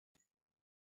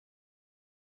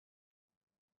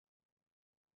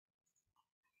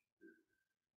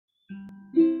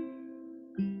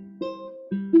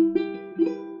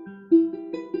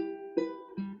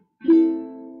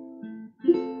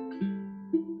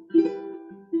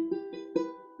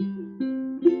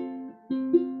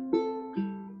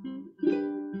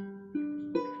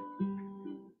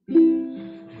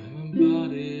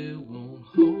Body won't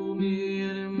hold me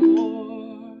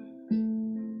anymore,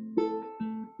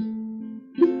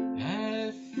 and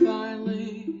it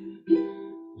finally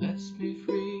lets me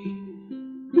free.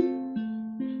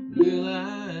 Will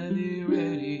I be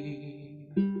ready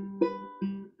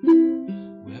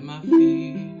when my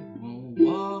feet won't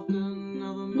walk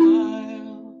another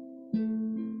mile?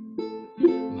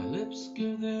 My lips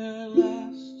give their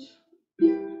last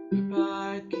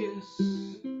goodbye kiss.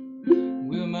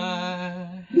 Will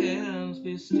my hands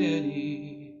be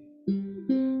steady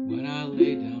when I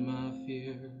lay down my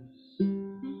fears,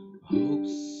 my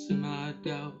hopes and my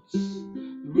doubts,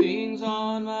 the rings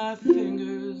on my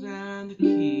fingers and the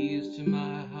keys to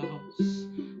my house,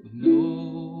 with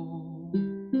no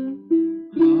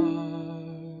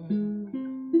hard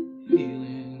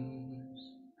feelings?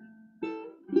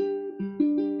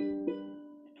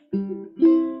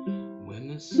 When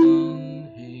the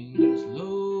sun hangs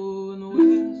low in the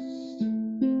west,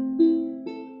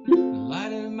 the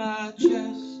light in my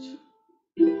chest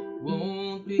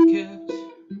won't be kept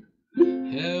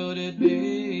held at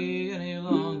bay any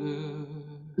longer.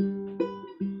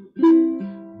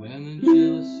 When the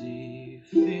jealousy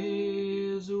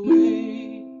fades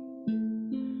away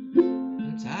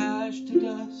and ties to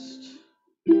dust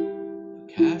for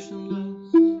cash and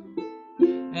lust,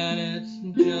 and it's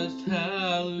just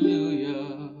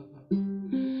hallelujah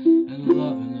and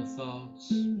love in the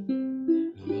thoughts,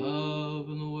 love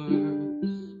in the words,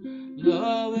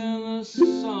 love in the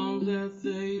songs that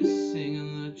they sing in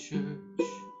the church.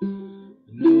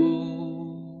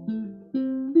 No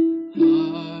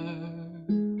hard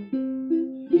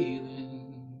feeling.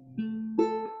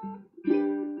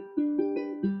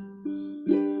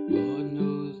 Lord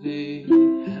knows they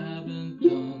haven't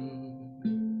done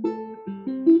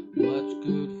much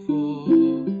good for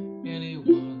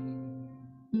anyone.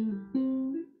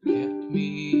 Kept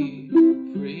me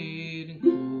afraid and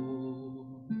cold.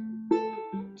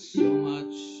 So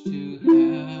much to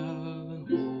have and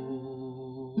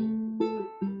hold.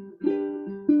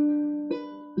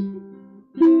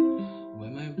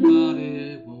 When my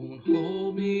body won't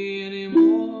hold me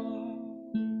anymore,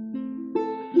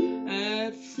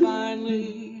 and it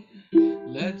finally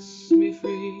lets me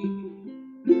free,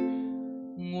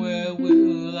 where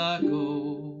will I go?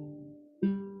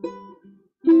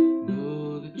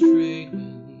 Will the trade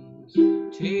winds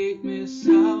take me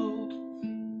south?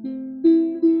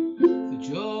 The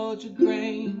Georgia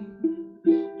grain,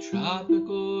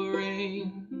 tropical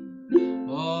rain,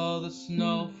 all the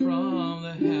snow from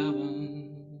the heavens.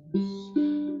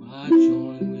 I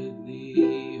join with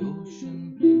the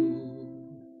ocean blue,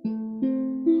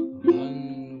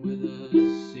 run with a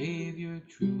Savior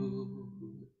true,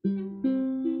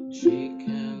 shake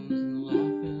hands and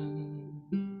laughing,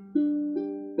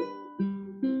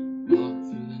 walk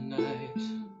through the night,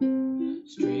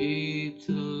 straight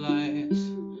to the light,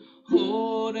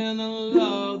 holding the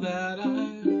love that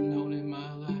I've known in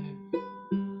my life.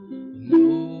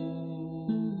 No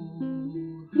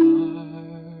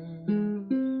hard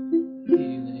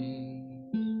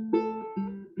feelings.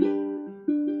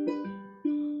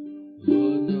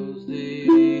 Lord knows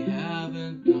they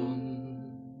haven't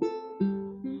done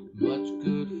much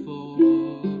good for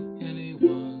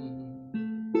anyone.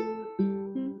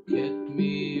 Kept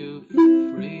me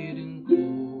afraid and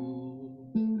cold.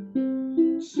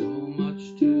 So much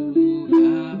to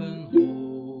have and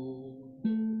hold.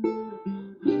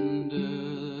 Under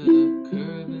the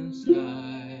curving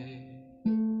sky,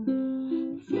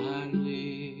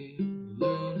 finally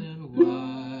learning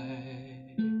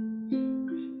why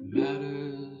it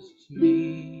matters to me.